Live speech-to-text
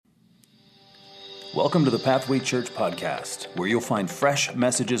Welcome to the Pathway Church podcast, where you'll find fresh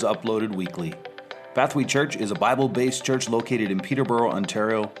messages uploaded weekly. Pathway Church is a Bible-based church located in Peterborough,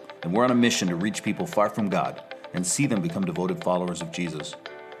 Ontario, and we're on a mission to reach people far from God and see them become devoted followers of Jesus.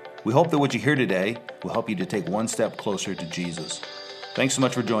 We hope that what you hear today will help you to take one step closer to Jesus. Thanks so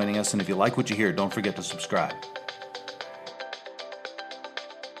much for joining us, and if you like what you hear, don't forget to subscribe.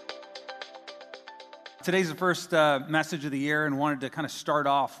 Today's the first message of the year, and wanted to kind of start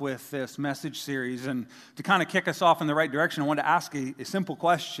off with this message series. And to kind of kick us off in the right direction, I wanted to ask a simple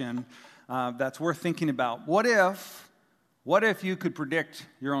question that's worth thinking about. What if you could predict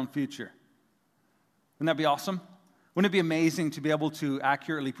your own future? Wouldn't that be awesome? Wouldn't it be amazing to be able to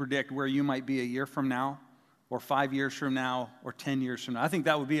accurately predict where you might be a year from now, or 5 years from now, or 10 years from now? I think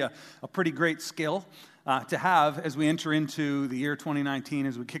that would be a pretty great skill to have as we enter into the year 2019,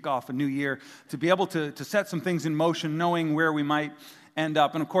 as we kick off a new year, to be able to set some things in motion, knowing where we might end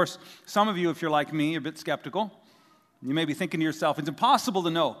up. And of course, some of you, if you're like me, are a bit skeptical. You may be thinking to yourself, it's impossible to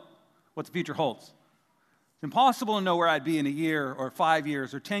know what the future holds. It's impossible to know where I'd be in a year, or 5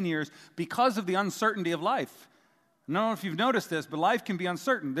 years, or 10 years, because of the uncertainty of life. I don't know if you've noticed this, but life can be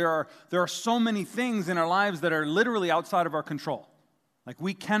uncertain. There are so many things in our lives that are literally outside of our control. Like,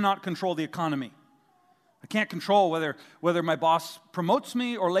 we cannot control the economy. I can't control whether my boss promotes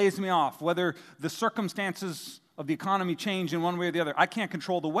me or lays me off, whether the circumstances of the economy change in one way or the other. I can't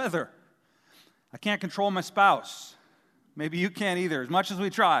control the weather. I can't control my spouse. Maybe you can't either, as much as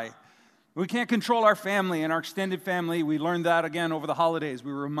we try. We can't control our family and our extended family. We learned that again over the holidays.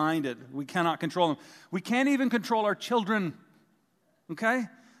 We were reminded we cannot control them. We can't even control our children, okay?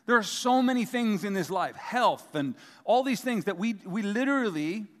 There are so many things in this life, health and all these things that we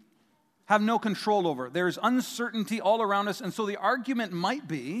literally have no control over. There's uncertainty all around us, and so the argument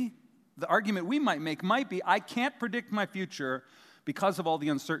we might make might be, I can't predict my future because of all the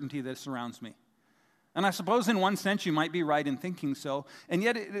uncertainty that surrounds me. And I suppose in one sense you might be right in thinking so, and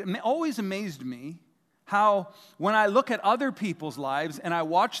yet it always amazed me how when I look at other people's lives and I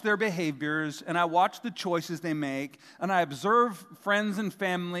watch their behaviors and I watch the choices they make and I observe friends and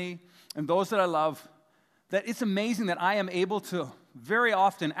family and those that I love, that it's amazing that I am able to very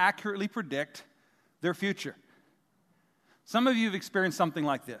often accurately predict their future. Some of you have experienced something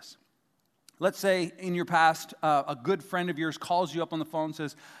like this. Let's say in your past, a good friend of yours calls you up on the phone and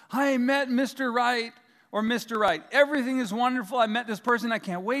says, I met Mr. Right or Mr. Right. Everything is wonderful. I met this person. I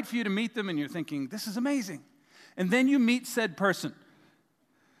can't wait for you to meet them. And you're thinking, this is amazing. And then you meet said person.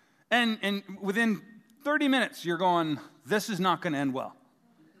 And within 30 minutes, you're going, this is not going to end well.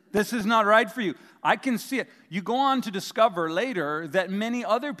 This is not right for you. I can see it. You go on to discover later that many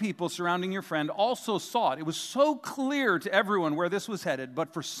other people surrounding your friend also saw it. It was so clear to everyone where this was headed,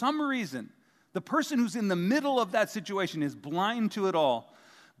 but for some reason, the person who's in the middle of that situation is blind to it all,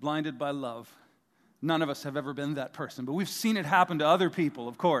 blinded by love. None of us have ever been that person, but we've seen it happen to other people,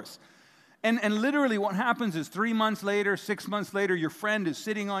 of course. And literally what happens is 3 months later, 6 months later, your friend is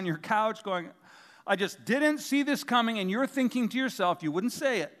sitting on your couch going, I just didn't see this coming, and you're thinking to yourself, you wouldn't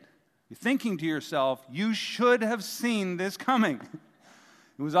say it, you're thinking to yourself, you should have seen this coming.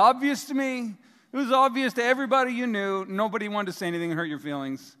 It was obvious to me. It was obvious to everybody you knew. Nobody wanted to say anything and hurt your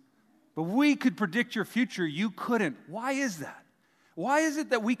feelings. But we could predict your future. You couldn't. Why is that? Why is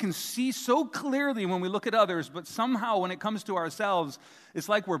it that we can see so clearly when we look at others, but somehow when it comes to ourselves, it's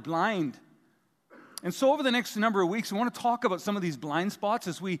like we're blind? And so over the next number of weeks, we want to talk about some of these blind spots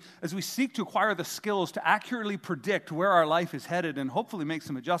as we seek to acquire the skills to accurately predict where our life is headed and hopefully make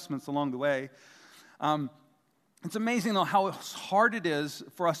some adjustments along the way. It's amazing, though, how hard it is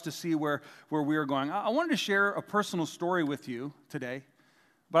for us to see where we are going. I wanted to share a personal story with you today,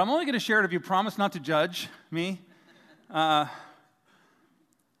 but I'm only going to share it if you promise not to judge me.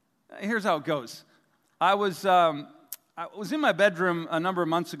 Here's how it goes. I was in my bedroom a number of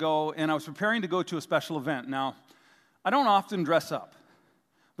months ago, and I was preparing to go to a special event. Now, I don't often dress up,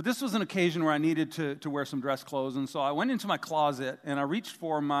 but this was an occasion where I needed to wear some dress clothes, and so I went into my closet, and I reached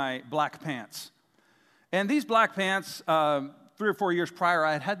for my black pants. And these black pants, 3 or 4 years prior,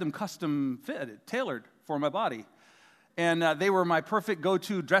 I had had them custom fitted, tailored for my body. And they were my perfect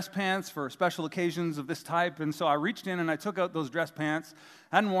go-to dress pants for special occasions of this type, and so I reached in and I took out those dress pants.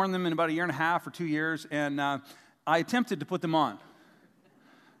 I hadn't worn them in about 1.5 years or 2 years, and I attempted to put them on.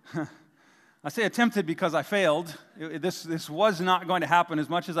 I say attempted because I failed. This was not going to happen as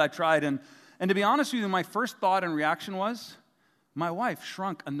much as I tried. And to be honest with you, my first thought and reaction was, my wife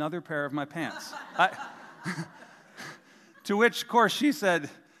shrunk another pair of my pants. To which, of course, she said,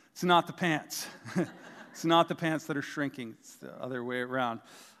 it's not the pants. It's not the pants that are shrinking. It's the other way around.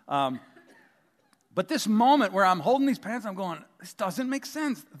 But this moment where I'm holding these pants, I'm going, this doesn't make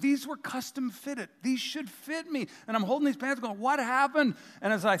sense. These were custom fitted. These should fit me. And I'm holding these pants going, what happened?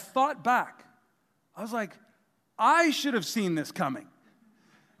 And as I thought back, I was like, I should have seen this coming.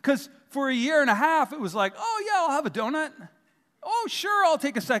 Because for a year and a half, it was like, oh yeah, I'll have a donut. Oh sure, I'll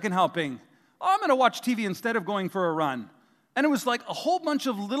take a second helping. Oh, I'm going to watch TV instead of going for a run. And it was like a whole bunch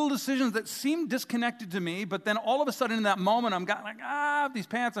of little decisions that seemed disconnected to me, but then all of a sudden in that moment, I'm got like, these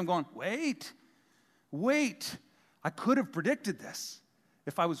pants, I'm going, wait. I could have predicted this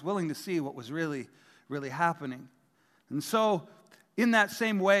if I was willing to see what was really, really happening. And so in that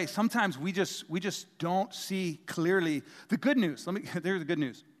same way, sometimes we just don't see clearly the good news. There's the good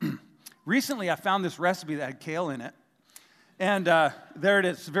news. Recently, I found this recipe that had kale in it. And there it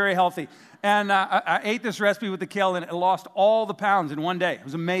is, very healthy. And I ate this recipe with the kale in it. I lost all the pounds in one day. It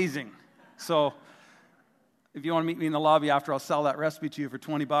was amazing. So if you want to meet me in the lobby after, I'll sell that recipe to you for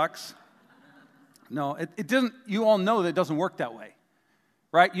 $20. No, it doesn't. You all know that it doesn't work that way,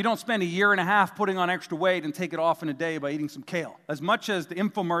 right? You don't spend a year and a half putting on extra weight and take it off in a day by eating some kale. As much as the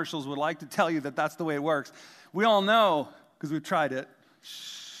infomercials would like to tell you that that's the way it works, we all know, because we've tried it,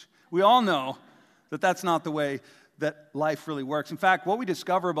 we all know that that's not the way that life really works. In fact, what we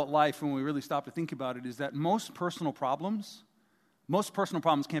discover about life when we really stop to think about it is that most personal problems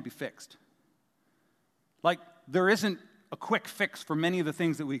can't be fixed. Like, there isn't a quick fix for many of the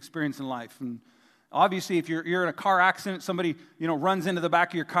things that we experience in life. And obviously, if you're in a car accident, somebody runs into the back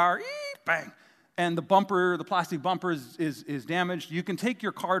of your car, bang, and the plastic bumper is damaged, you can take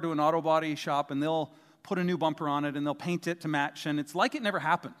your car to an auto body shop and they'll put a new bumper on it and they'll paint it to match, and it's like it never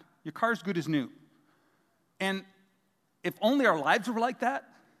happened. Your car's good as new. And if only our lives were like that.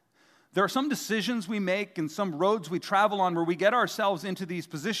 There are some decisions we make and some roads we travel on where we get ourselves into these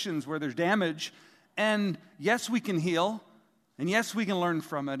positions where there's damage, and yes, we can heal, and yes, we can learn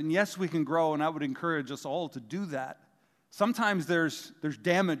from it, and yes, we can grow, and I would encourage us all to do that. Sometimes there's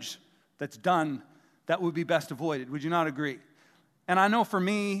damage that's done that would be best avoided. Would you not agree? And I know for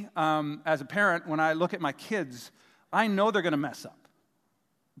me, as a parent, when I look at my kids, I know they're going to mess up.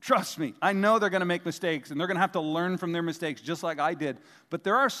 Trust me, I know they're going to make mistakes, and they're going to have to learn from their mistakes just like I did. But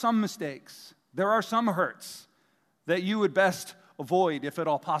there are some mistakes, there are some hurts that you would best avoid if at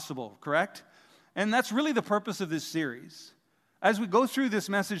all possible, correct? And that's really the purpose of this series. As we go through this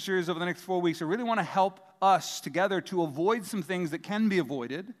message series over the next 4 weeks, I really want to help us together to avoid some things that can be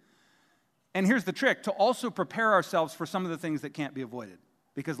avoided. And here's the trick, to also prepare ourselves for some of the things that can't be avoided.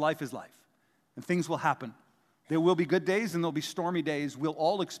 Because life is life, and things will happen. There will be good days and there'll be stormy days. We'll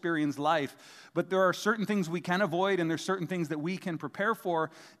all experience life. But there are certain things we can avoid, and there's certain things that we can prepare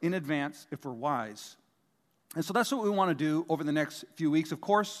for in advance if we're wise. And so that's what we want to do over the next few weeks. Of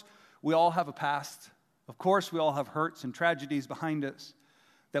course, we all have a past. Of course, we all have hurts and tragedies behind us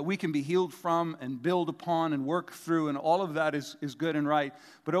that we can be healed from and build upon and work through, and all of that is good and right.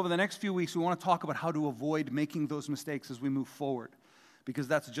 But over the next few weeks, we want to talk about how to avoid making those mistakes as we move forward, because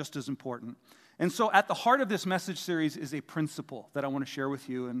that's just as important. And so at the heart of this message series is a principle that I want to share with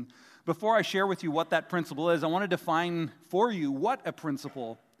you. And before I share with you what that principle is, I want to define for you what a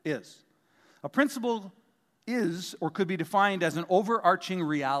principle is. A principle is, or could be defined as, an overarching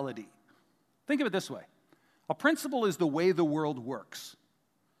reality. Think of it this way. A principle is the way the world works.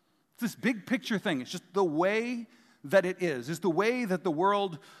 It's this big picture thing. It's just the way that it is. It's the way that the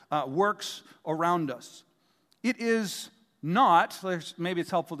world works around us. It is not, maybe it's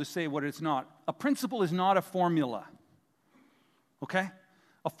helpful to say what it's not. A principle is not a formula, okay?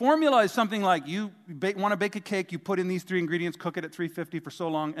 A formula is something like you want to bake a cake, you put in these 3 ingredients, cook it at 350 for so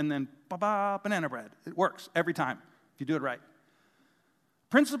long, and then banana bread. It works every time if you do it right.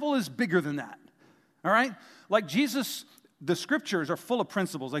 Principle is bigger than that, all right? Like Jesus, the scriptures are full of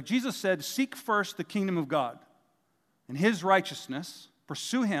principles. Like Jesus said, seek first the kingdom of God and his righteousness,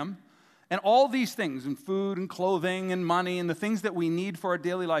 pursue him, and all these things, and food and clothing and money and the things that we need for our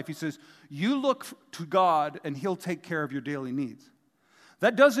daily life, he says, you look to God and he'll take care of your daily needs.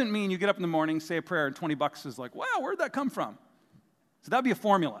 That doesn't mean you get up in the morning, say a prayer, and $20 is like, wow, where'd that come from? So that'd be a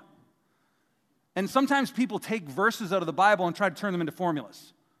formula. And sometimes people take verses out of the Bible and try to turn them into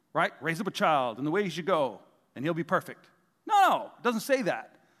formulas, right? Raise up a child in the way he should go, and he'll be perfect. No, it doesn't say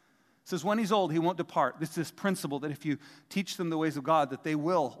that. It says when he's old, he won't depart. This is this principle that if you teach them the ways of God, that they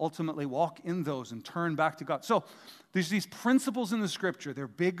will ultimately walk in those and turn back to God. So there's these principles in the scripture. They're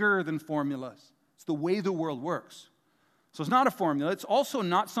bigger than formulas. It's the way the world works. So it's not a formula. It's also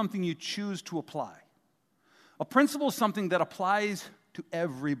not something you choose to apply. A principle is something that applies to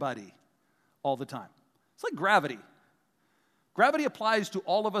everybody all the time. It's like gravity. Gravity applies to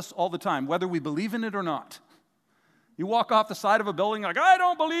all of us all the time, whether we believe in it or not. You walk off the side of a building like, I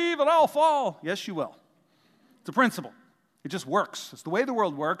don't believe it, I'll fall. Yes, you will. It's a principle. It just works. It's the way the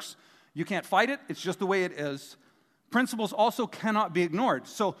world works. You can't fight it. It's just the way it is. Principles also cannot be ignored.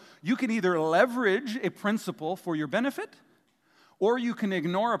 So you can either leverage a principle for your benefit, or you can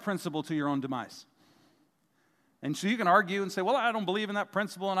ignore a principle to your own demise. And so you can argue and say, well, I don't believe in that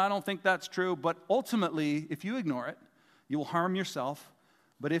principle and I don't think that's true. But ultimately, if you ignore it, you will harm yourself.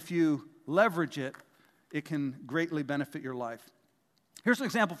 But if you leverage it, it can greatly benefit your life. Here's an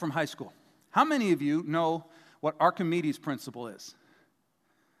example from high school. How many of you know what Archimedes' principle is?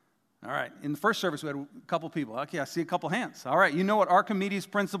 All right, in the first service, we had a couple people. Okay, I see a couple hands. All right, you know what Archimedes'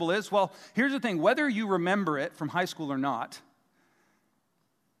 principle is? Well, here's the thing. Whether you remember it from high school or not,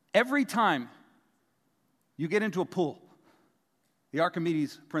 every time you get into a pool, the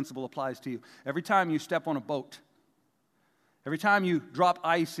Archimedes principle applies to you. Every time you step on a boat, every time you drop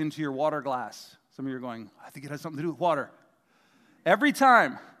ice into your water glass, some of you are going, I think it has something to do with water. Every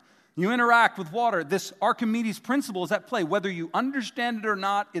time you interact with water, this Archimedes principle is at play. Whether you understand it or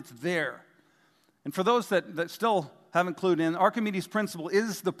not, it's there. And for those that still haven't clued in, Archimedes principle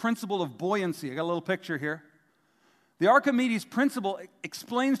is the principle of buoyancy. I got a little picture here. The Archimedes principle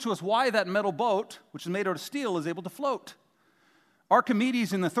explains to us why that metal boat, which is made out of steel, is able to float.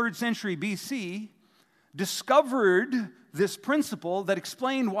 Archimedes in the 3rd century BC discovered this principle that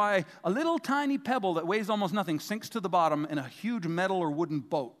explained why a little tiny pebble that weighs almost nothing sinks to the bottom and a huge metal or wooden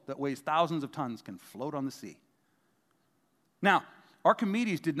boat that weighs thousands of tons can float on the sea. Now,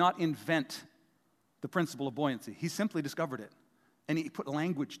 Archimedes did not invent the principle of buoyancy. He simply discovered it, and he put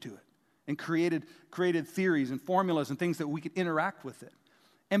language to it and created theories and formulas and things that we could interact with it.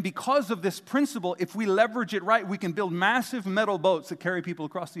 And because of this principle, if we leverage it right, we can build massive metal boats that carry people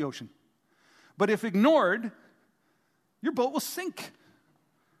across the ocean. But if ignored, your boat will sink.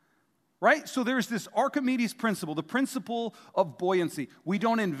 Right? So there's this Archimedes principle, the principle of buoyancy. We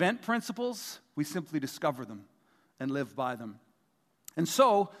don't invent principles, we simply discover them and live by them. And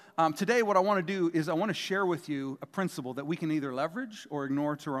so today what I want to do is I want to share with you a principle that we can either leverage or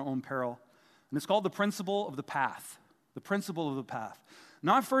ignore to our own peril. And it's called the principle of the path. The principle of the path.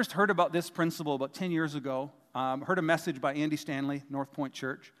 Now, I first heard about this principle about 10 years ago. Heard a message by Andy Stanley, North Point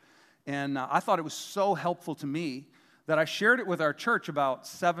Church. And I thought it was so helpful to me that I shared it with our church about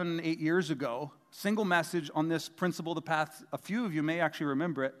 7-8 years ago. Single message on this principle of the path. A few of you may actually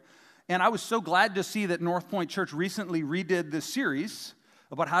remember it. And I was so glad to see that North Point Church recently redid this series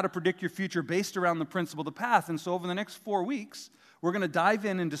about how to predict your future based around the principle of the path. And so over the next 4 weeks, we're going to dive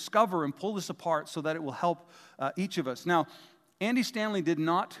in and discover and pull this apart so that it will help each of us. Now, Andy Stanley did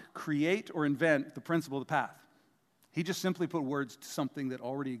not create or invent the principle of the path. He just simply put words to something that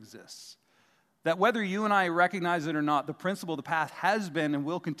already exists. That whether you and I recognize it or not, the principle of the path has been and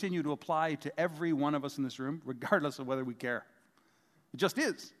will continue to apply to every one of us in this room, regardless of whether we care. It just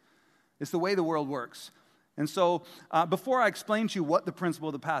is. It's the way the world works. And so before I explain to you what the principle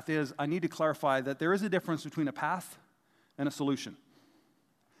of the path is, I need to clarify that there is a difference between a path and a solution.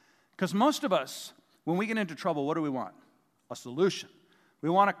 Because most of us, when we get into trouble, what do we want? A solution. We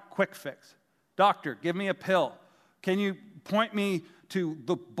want a quick fix. Doctor, give me a pill. Can you point me to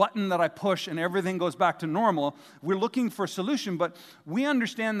the button that I push and everything goes back to normal? We're looking for a solution, but we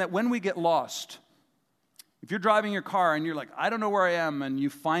understand that when we get lost, if you're driving your car and you're like, I don't know where I am, and you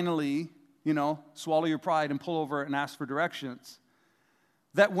finally, swallow your pride and pull over and ask for directions,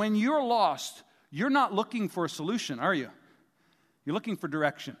 that when you're lost, you're not looking for a solution, are you? You're looking for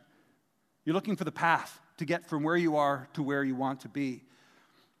direction. You're looking for the path to get from where you are to where you want to be.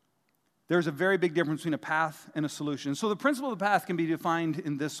 There's a very big difference between a path and a solution. So the principle of the path can be defined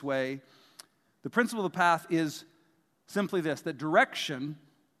in this way. The principle of the path is simply this, that direction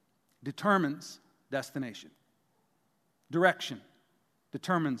determines destination. Direction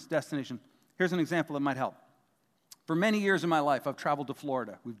determines destination. Here's an example that might help. For many years in my life, I've traveled to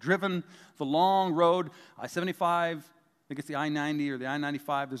Florida. We've driven the long road, I-75, I think it's the I-90 or the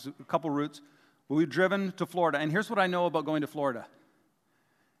I-95. There's a couple routes. But we've driven to Florida. And here's what I know about going to Florida.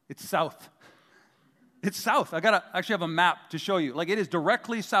 It's south. It's south. I actually have a map to show you. Like, it is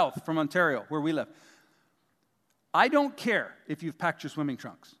directly south from Ontario, where we live. I don't care if you've packed your swimming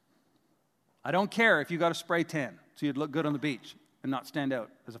trunks. I don't care if you got a spray tan so you'd look good on the beach and not stand out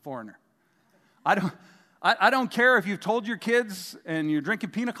as a foreigner. I don't care if you've told your kids and you're drinking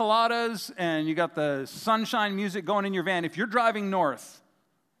pina coladas and you got the sunshine music going in your van. If you're driving north,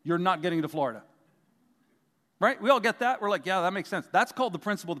 you're not getting to Florida. Right? We all get that. We're like, yeah, that makes sense. That's called the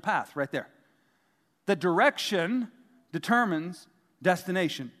principle of the path right there. The direction determines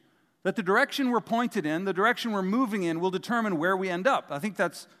destination. That the direction we're pointed in, the direction we're moving in, will determine where we end up. I think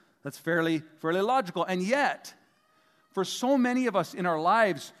that's fairly logical. And yet, For so many of us in our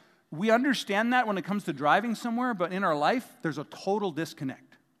lives, we understand that when it comes to driving somewhere, but in our life, there's a total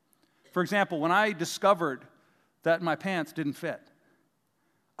disconnect. For example, when I discovered that my pants didn't fit,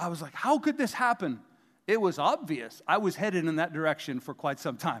 I was like, how could this happen? It was obvious. I was headed in that direction for quite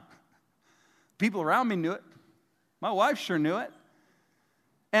some time. People around me knew it. My wife sure knew it.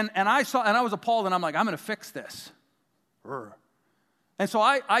 And I was appalled, and I'm like, I'm going to fix this. And so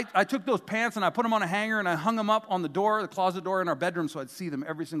I took those pants and I put them on a hanger and I hung them up on the door, the closet door in our bedroom, so I'd see them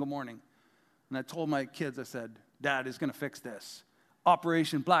every single morning. And I told my kids, I said, Dad is going to fix this.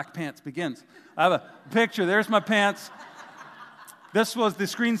 Operation Black Pants begins. I have a picture. There's my pants. This was the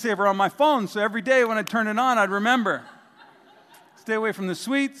screensaver on my phone, so every day when I turned it on, I'd remember. Stay away from the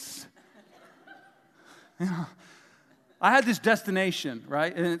sweets. You know, I had this destination,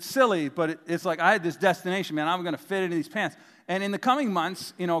 right? And it's silly, but it's like I had this destination, man. I'm going to fit into these pants. And in the coming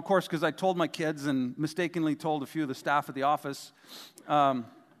months, you know, of course, because I told my kids and mistakenly told a few of the staff at the office. And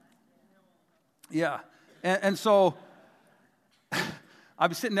so I'd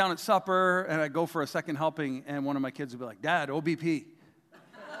be sitting down at supper, and I'd go for a second helping, and one of my kids would be like, Dad, OBP.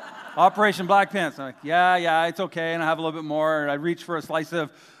 Operation Black Pants. I'm like, yeah, it's okay, and I have a little bit more. And I'd reach for a slice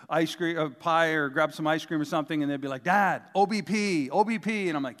of ice cream, of pie, or grab some ice cream or something, and they'd be like, Dad, OBP.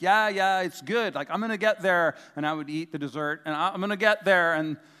 And I'm like, yeah, it's good. Like, I'm going to get there. And I would eat the dessert, and I'm going to get there.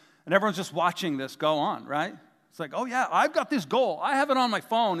 And everyone's just watching this go on, right? It's like, oh, yeah, I've got this goal. I have it on my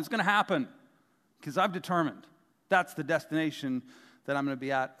phone. It's going to happen because I've determined that's the destination that I'm going to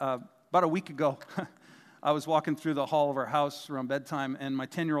be at. About a week ago, I was walking through the hall of our house around bedtime, and my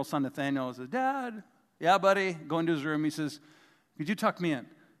 10-year-old son, Nathaniel, says, Dad, yeah, buddy. Go into his room. He says, could you tuck me in? I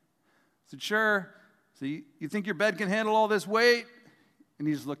said, sure. So you think your bed can handle all this weight? And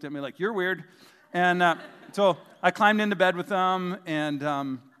he just looked at me like, you're weird. And so I climbed into bed with him, and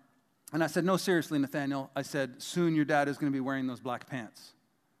I said, no, seriously, Nathaniel. I said, soon your dad is going to be wearing those black pants.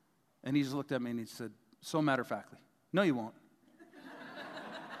 And he just looked at me, and he said, so matter-of-factly, no, you won't.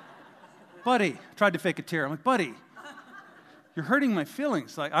 Buddy, tried to fake a tear. I'm like, buddy, you're hurting my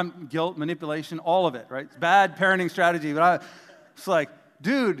feelings. Like, I'm guilt, manipulation, all of it, right? It's bad parenting strategy. But it's like,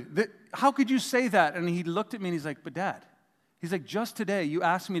 dude, how could you say that? And he looked at me and he's like, but Dad, he's like, just today you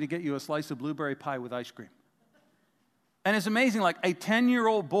asked me to get you a slice of blueberry pie with ice cream. And it's amazing, like a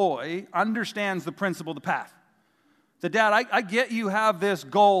 10-year-old boy understands the principle, the path. That, Dad, I get you have this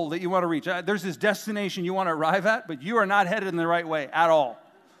goal that you want to reach. There's this destination you want to arrive at, but you are not headed in the right way at all.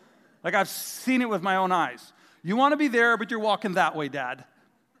 Like, I've seen it with my own eyes. You want to be there, but you're walking that way, Dad.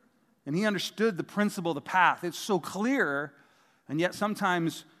 And he understood the principle, the path. It's so clear, and yet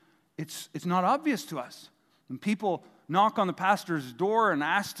sometimes it's not obvious to us. And people knock on the pastor's door and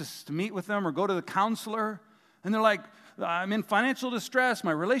ask us to meet with them or go to the counselor, and they're like, I'm in financial distress,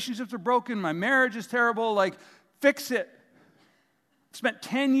 my relationships are broken, my marriage is terrible, like, fix it. Spent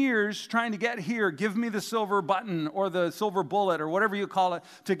 10 years trying to get here. Give me the silver button or the silver bullet or whatever you call it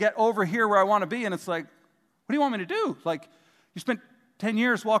to get over here where I want to be. And it's like, what do you want me to do? Like, you spent 10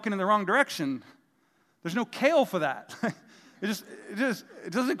 years walking in the wrong direction. There's no kale for that. It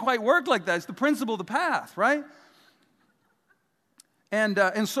doesn't quite work like that. It's the principle of the path, right?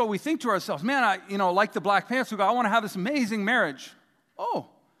 And so we think to ourselves, man, like the Black Pants, we go, I want to have this amazing marriage. Oh,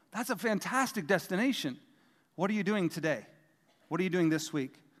 that's a fantastic destination. What are you doing today? What are you doing this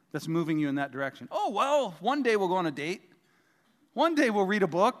week that's moving you in that direction? Oh, well, one day we'll go on a date. One day we'll read a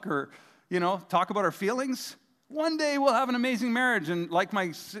book or, talk about our feelings. One day we'll have an amazing marriage. And like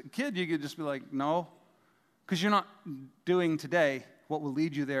my kid, you could just be like, no, because you're not doing today what will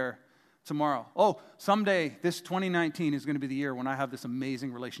lead you there tomorrow. Oh, someday, this 2019 is going to be the year when I have this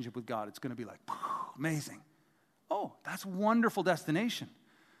amazing relationship with God. It's going to be like, amazing. Oh, that's a wonderful destination.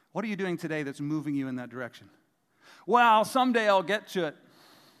 What are you doing today that's moving you in that direction? Well, someday I'll get to it.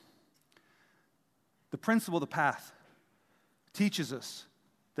 The principle of the path teaches us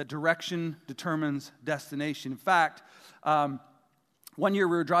that direction determines destination. In fact, one year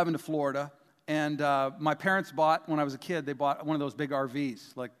we were driving to Florida, and my parents when I was a kid, they bought one of those big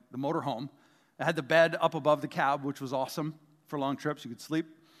RVs, like the motorhome. It had the bed up above the cab, which was awesome for long trips. You could sleep.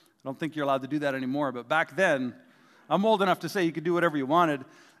 I don't think you're allowed to do that anymore, but back then, I'm old enough to say you could do whatever you wanted.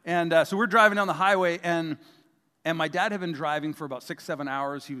 And so we're driving down the highway, and my dad had been driving for about 6-7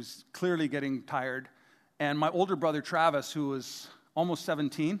 hours. He was clearly getting tired. And my older brother, Travis, who was almost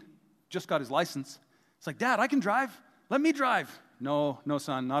 17, just got his license. It's like, Dad, I can drive. Let me drive. No,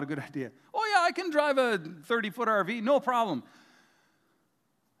 son, not a good idea. Oh, yeah, I can drive a 30-foot RV. No problem.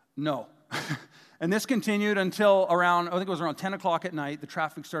 No. And this continued until I think it was around 10 o'clock at night. The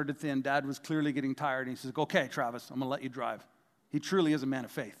traffic started to thin. Dad was clearly getting tired. And he says, okay, Travis, I'm going to let you drive. He truly is a man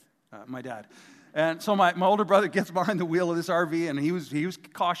of faith, my dad. And so my older brother gets behind the wheel of this RV, and he was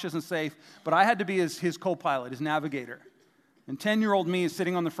cautious and safe, but I had to be his co-pilot, his navigator. And 10-year-old me is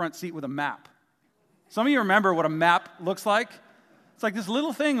sitting on the front seat with a map. Some of you remember what a map looks like? It's like this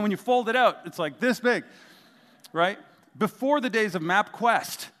little thing, and when you fold it out, it's like this big, right? Before the days of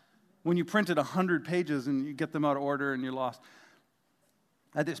MapQuest, when you printed 100 pages and you get them out of order and you're lost.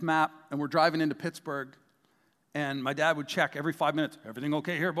 I had this map, and we're driving into Pittsburgh, and my dad would check every 5 minutes. Everything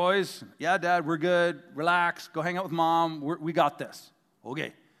okay here, boys? Yeah, Dad, we're good. Relax. Go hang out with Mom. We got this.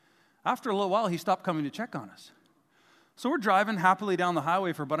 Okay. After a little while, he stopped coming to check on us. So we're driving happily down the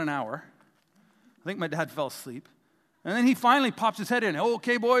highway for about an hour. I think my dad fell asleep. And then he finally pops his head in. Oh,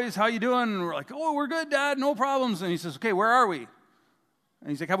 okay, boys, how you doing? And we're like, oh, we're good, Dad, no problems. And he says, okay, where are we? And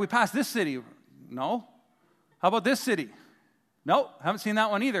he's like, have we passed this city? No. How about this city? No, haven't seen that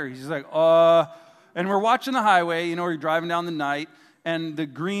one either. He's like, and we're watching the highway, we're driving down the night, and the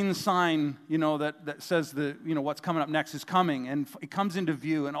green sign, that says what's coming up next is coming, and it comes into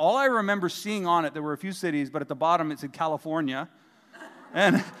view. And all I remember seeing on it, there were a few cities, but at the bottom it said California.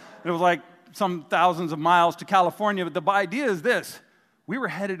 And it was like some thousands of miles to California, but the idea is this. We were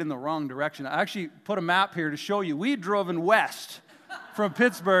headed in the wrong direction. I actually put a map here to show you. We drove west from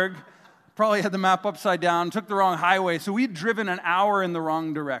Pittsburgh, probably had the map upside down, took the wrong highway, so we'd driven an hour in the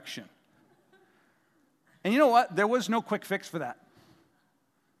wrong direction. And you know what? There was no quick fix for that.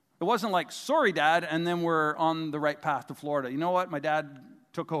 It wasn't like, sorry, Dad, and then we're on the right path to Florida. You know what? My dad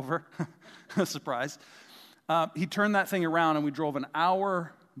took over. Surprise. He turned that thing around, and we drove an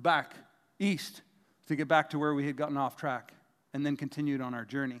hour back east to get back to where we had gotten off track, and then continued on our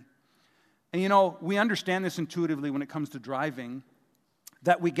journey. And we understand this intuitively when it comes to driving,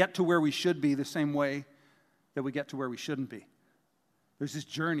 that we get to where we should be the same way that we get to where we shouldn't be. There's this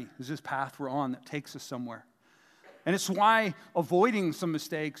journey, there's this path we're on that takes us somewhere. And it's why avoiding some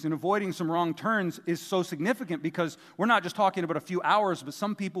mistakes and avoiding some wrong turns is so significant, because we're not just talking about a few hours, but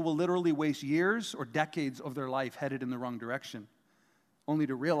some people will literally waste years or decades of their life headed in the wrong direction, only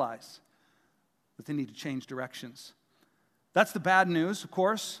to realize that they need to change directions. That's the bad news, of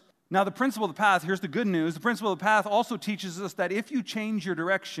course. Now, the principle of the path, here's the good news. The principle of the path also teaches us that if you change your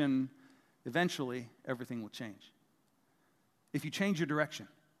direction, eventually everything will change. If you change your direction,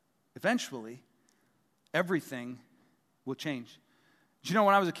 eventually everything will change.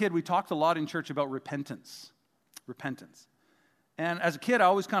 When I was a kid, we talked a lot in church about repentance. Repentance. And as a kid, I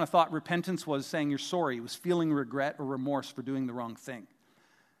always kind of thought repentance was saying you're sorry. It was feeling regret or remorse for doing the wrong thing.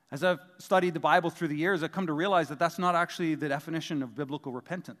 As I've studied the Bible through the years, I've come to realize that that's not actually the definition of biblical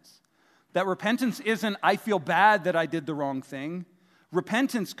repentance. That repentance isn't, I feel bad that I did the wrong thing.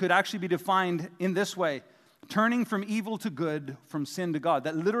 Repentance could actually be defined in this way: turning from evil to good, from sin to God.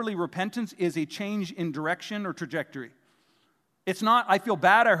 That literally repentance is a change in direction or trajectory. It's not, I feel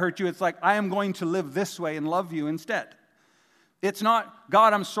bad I hurt you. It's like, I am going to live this way and love you instead. It's not,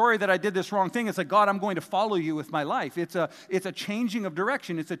 God, I'm sorry that I did this wrong thing. It's like, God, I'm going to follow you with my life. It's a changing of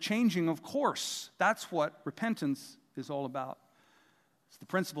direction. It's a changing of course. That's what repentance is all about. It's the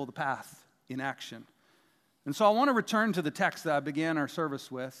principle of the path in action. And so I want to return to the text that I began our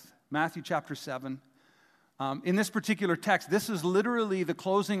service with, Matthew chapter 7. In this particular text, this is literally the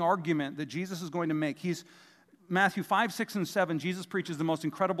closing argument that Jesus is going to make. Matthew 5, 6, and 7, Jesus preaches the most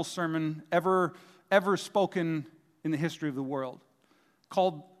incredible sermon ever spoken in the history of the world,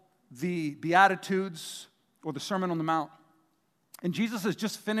 called the Beatitudes or the Sermon on the Mount. And Jesus has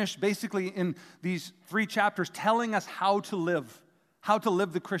just finished basically in these 3 chapters telling us how to live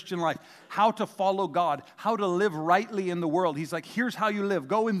the Christian life, how to follow God, how to live rightly in the world. He's like, here's how you live.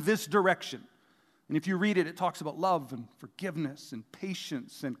 Go in this direction. And if you read it, it talks about love and forgiveness and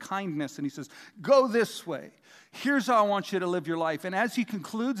patience and kindness. And he says, go this way. Here's how I want you to live your life. And as he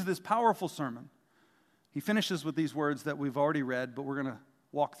concludes this powerful sermon, he finishes with these words that we've already read, but we're going to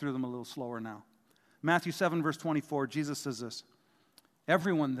walk through them a little slower now. Matthew 7, verse 24, Jesus says this: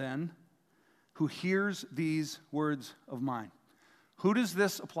 everyone then who hears these words of mine. Who does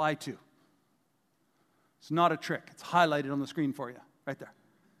this apply to? It's not a trick. It's highlighted on the screen for you, right there.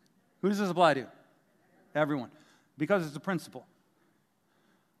 Who does this apply to? Everyone. Because it's a principle.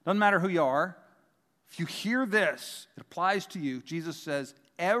 Doesn't matter who you are. If you hear this, it applies to you. Jesus says,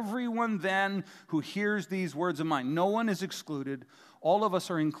 everyone then who hears these words of mine. No one is excluded. All of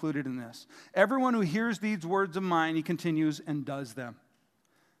us are included in this. Everyone who hears these words of mine, he continues, and does them.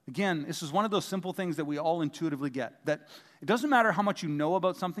 Again, this is one of those simple things that we all intuitively get. That it doesn't matter how much you know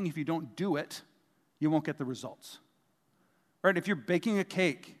about something. If you don't do it, you won't get the results. Right? If you're baking a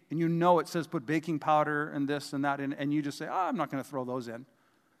cake and you know it says put baking powder and this and that in, and you just say, I'm not going to throw those in.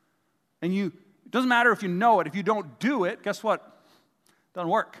 And it doesn't matter if you know it. If you don't do it, guess what? It doesn't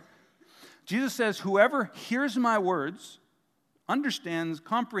work. Jesus says, whoever hears my words, understands,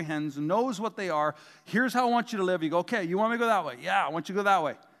 comprehends, knows what they are, here's how I want you to live. You go, okay, you want me to go that way? Yeah, I want you to go that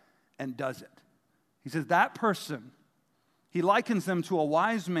way. And does it. He says, that person, he likens them to a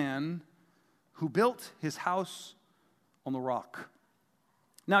wise man who built his house on the rock.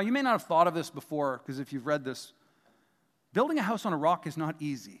 Now, you may not have thought of this before, because if you've read this, building a house on a rock is not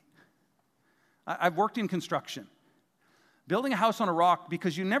easy. I've worked in construction. Building a house on a rock,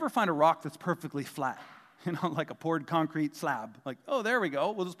 because you never find a rock that's perfectly flat, like a poured concrete slab. Like, oh, there we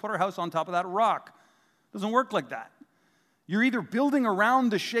go. We'll just put our house on top of that rock. It doesn't work like that. You're either building around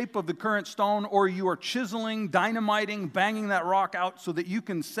the shape of the current stone, or you are chiseling, dynamiting, banging that rock out so that you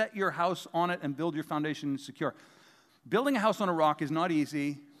can set your house on it and build your foundation secure. Building a house on a rock is not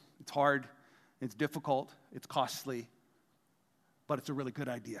easy. It's hard. It's difficult. It's costly. But it's a really good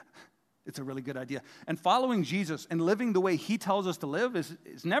idea. It's a really good idea. And following Jesus and living the way he tells us to live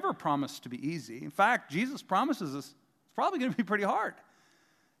is never promised to be easy. In fact, Jesus promises us it's probably going to be pretty hard.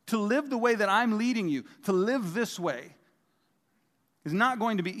 To live the way that I'm leading you, to live this way, is not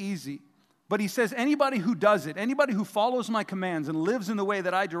going to be easy. But he says anybody who does it, anybody who follows my commands and lives in the way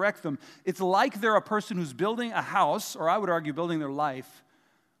that I direct them, it's like they're a person who's building a house, or I would argue building their life,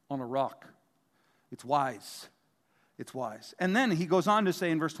 on a rock. It's wise. It's wise. And then he goes on to say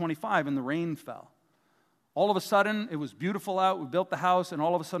in verse 25, and the rain fell. All of a sudden, it was beautiful out. We built the house, and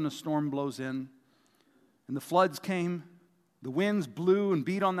all of a sudden a storm blows in. And the floods came. The winds blew and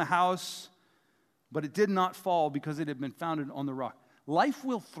beat on the house, but it did not fall because it had been founded on the rock. Life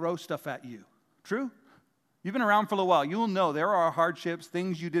will throw stuff at you. True? You've been around for a little while. You'll know there are hardships,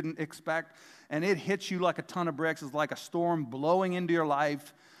 things you didn't expect, and it hits you like a ton of bricks. It's like a storm blowing into your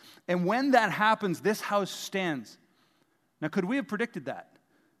life. And when that happens, this house stands. Now, could we have predicted that?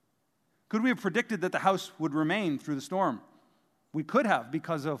 Could we have predicted that the house would remain through the storm? We could have,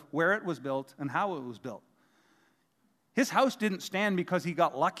 because of where it was built and how it was built. His house didn't stand because he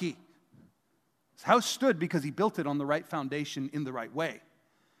got lucky. His house stood because he built it on the right foundation in the right way.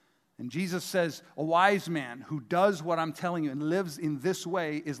 And Jesus says, a wise man who does what I'm telling you and lives in this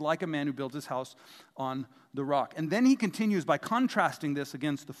way is like a man who builds his house on the rock. And then he continues by contrasting this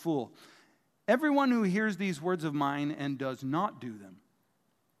against the fool. Everyone who hears these words of mine and does not do them.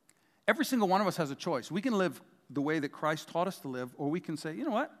 Every single one of us has a choice. We can live the way that Christ taught us to live, or we can say, you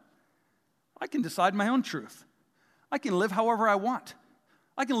know what? I can decide my own truth. I can live however I want.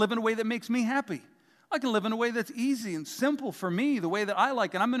 I can live in a way that makes me happy. I can live in a way that's easy and simple for me, the way that I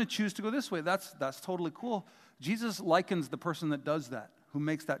like, and I'm going to choose to go this way. That's totally cool. Jesus likens the person that does that, who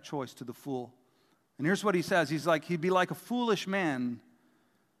makes that choice, to the fool. And here's what he says. He's like, he'd be like a foolish man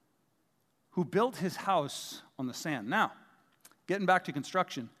who built his house on the sand. Now, getting back to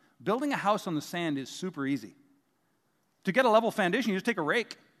construction, building a house on the sand is super easy. To get a level foundation, you just take a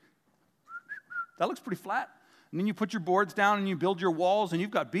rake. That looks pretty flat. And then you put your boards down and you build your walls, and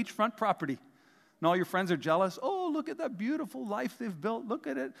you've got beachfront property. And all your friends are jealous. Oh, look at that beautiful life they've built. Look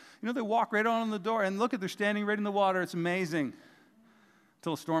at it. You know, they walk right on the door, and look at, they're standing right in the water. It's amazing.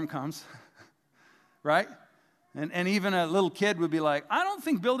 Until a storm comes, right? And even a little kid would be like, I don't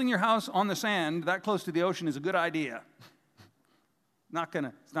think building your house on the sand that close to the ocean is a good idea. It's not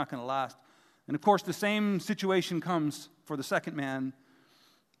gonna last. And of course, the same situation comes for the second man.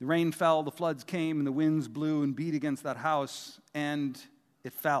 The rain fell, the floods came, and the winds blew and beat against that house, and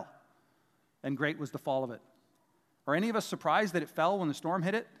it fell. And great was the fall of it. Are any of us surprised that it fell when the storm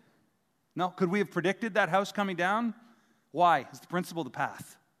hit it? No. Could we have predicted that house coming down? Why? It's the principle of the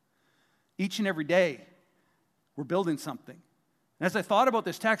path. Each and every day, we're building something. And as I thought about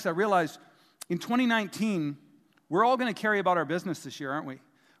this text, I realized in 2019, we're all going to carry about our business this year, aren't we?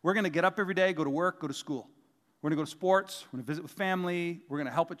 We're going to get up every day, go to work, go to school. We're going to go to sports. We're going to visit with family. We're going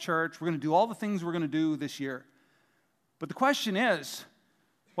to help at church. We're going to do all the things we're going to do this year. But the question is,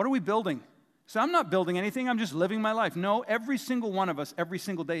 what are we building? So I'm not building anything. I'm just living my life. No, every single one of us, every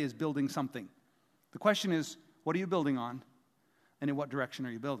single day is building something. The question is, what are you building on? And in what direction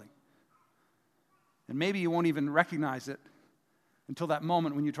are you building? And maybe you won't even recognize it until that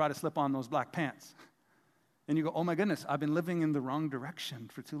moment when you try to slip on those black pants. And you go, oh my goodness, I've been living in the wrong direction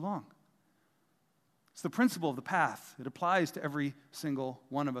for too long. It's the principle of the path. It applies to every single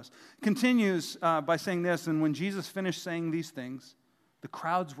one of us. Continues by saying this, and when Jesus finished saying these things, the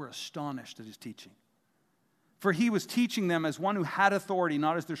crowds were astonished at his teaching. For he was teaching them as one who had authority,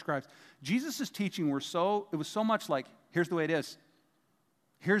 not as their scribes. Jesus' teaching it was so much like, here's the way it is.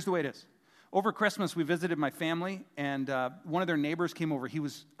 Here's the way it is. Over Christmas, we visited my family, and one of their neighbors came over. He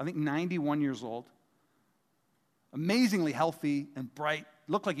was, I think, 91 years old. Amazingly healthy and bright.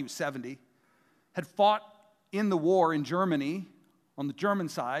 Looked like he was 70. Had fought in the war in Germany, on the German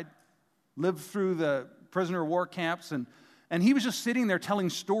side. lived through the prisoner of war camps, and he was just sitting there telling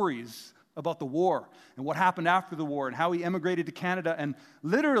stories about the war and what happened after the war and how he emigrated to Canada. And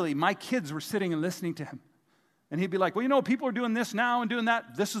literally, my kids were sitting and listening to him. And he'd be like, well, you know, people are doing this now and doing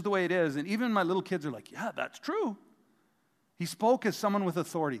that. This is the way it is. And even my little kids are like, yeah, that's true. He spoke as someone with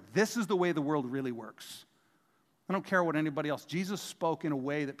authority. This is the way the world really works. I don't care what anybody else. Jesus spoke in a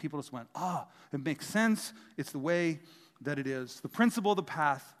way that people just went, it makes sense. It's the way that it is. The principle of the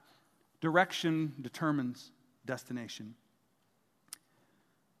path, direction determines destination.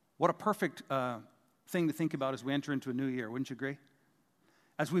 What a perfect thing to think about as we enter into a new year, wouldn't you agree?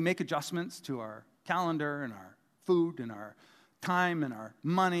 As we make adjustments to our calendar and our food and our time and our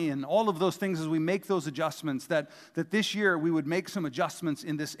money and all of those things, as we make those adjustments, that this year we would make some adjustments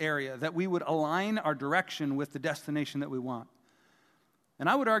in this area, that we would align our direction with the destination that we want. And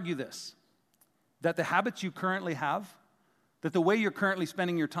I would argue this, that the habits you currently have, that the way you're currently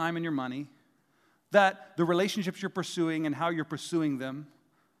spending your time and your money, that the relationships you're pursuing and how you're pursuing them,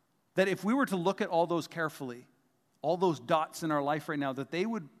 that if we were to look at all those carefully, all those dots in our life right now, that they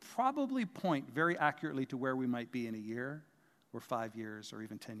would probably point very accurately to where we might be in a year or 5 years or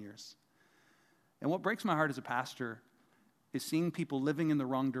even 10 years. And what breaks my heart as a pastor is seeing people living in the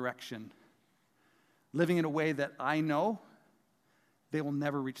wrong direction, living in a way that I know they will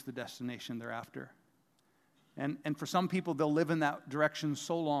never reach the destination they're after. And for some people, they'll live in that direction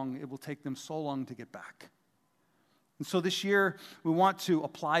so long, it will take them so long to get back. And so this year, we want to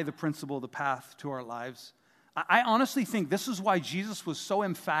apply the principle of the path to our lives. I honestly think this is why Jesus was so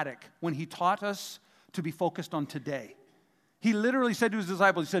emphatic when he taught us to be focused on today. He literally said to his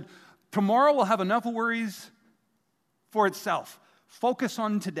disciples, he said, tomorrow will have enough worries for itself. Focus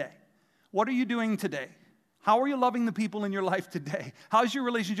on today. What are you doing today? How are you loving the people in your life today? How's your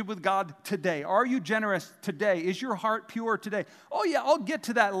relationship with God today? Are you generous today? Is your heart pure today? Oh yeah, I'll get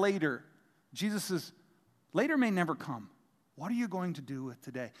to that later. Jesus says, later may never come. What are you going to do with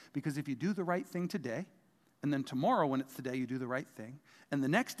today? Because if you do the right thing today, and then tomorrow when it's today, you do the right thing, and the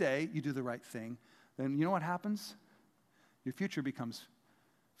next day you do the right thing, then you know what happens? Your future becomes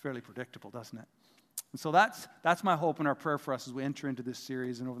fairly predictable, doesn't it? And so that's my hope and our prayer for us as we enter into this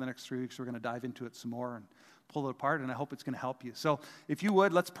series, and over the next 3 weeks we're going to dive into it some more and pull it apart, and I hope it's going to help you. So if you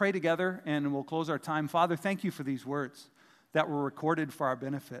would, let's pray together, and we'll close our time. Father, thank you for these words that were recorded for our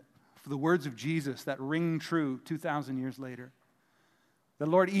benefit, for the words of Jesus that ring true 2,000 years later. That,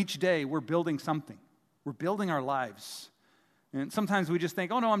 Lord, each day we're building something. We're building our lives. And sometimes we just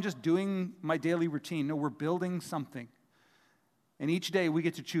think, oh no, I'm just doing my daily routine. No, we're building something. And each day we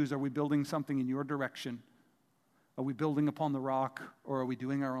get to choose, are we building something in your direction? Are we building upon the rock, or are we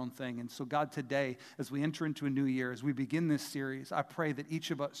doing our own thing? And so God, today, as we enter into a new year, as we begin this series, I pray that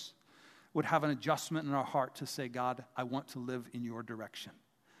each of us would have an adjustment in our heart to say, God, I want to live in your direction.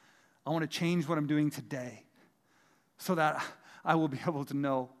 I want to change what I'm doing today so that I will be able to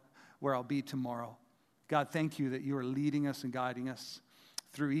know where I'll be tomorrow. God, thank you that you are leading us and guiding us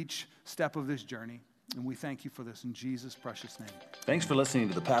through each step of this journey. And we thank you for this in Jesus' precious name. Thanks for listening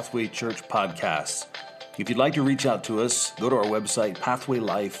to the Pathway Church podcast. If you'd like to reach out to us, go to our website,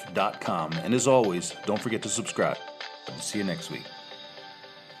 pathwaylife.com. And as always, don't forget to subscribe. See you next week.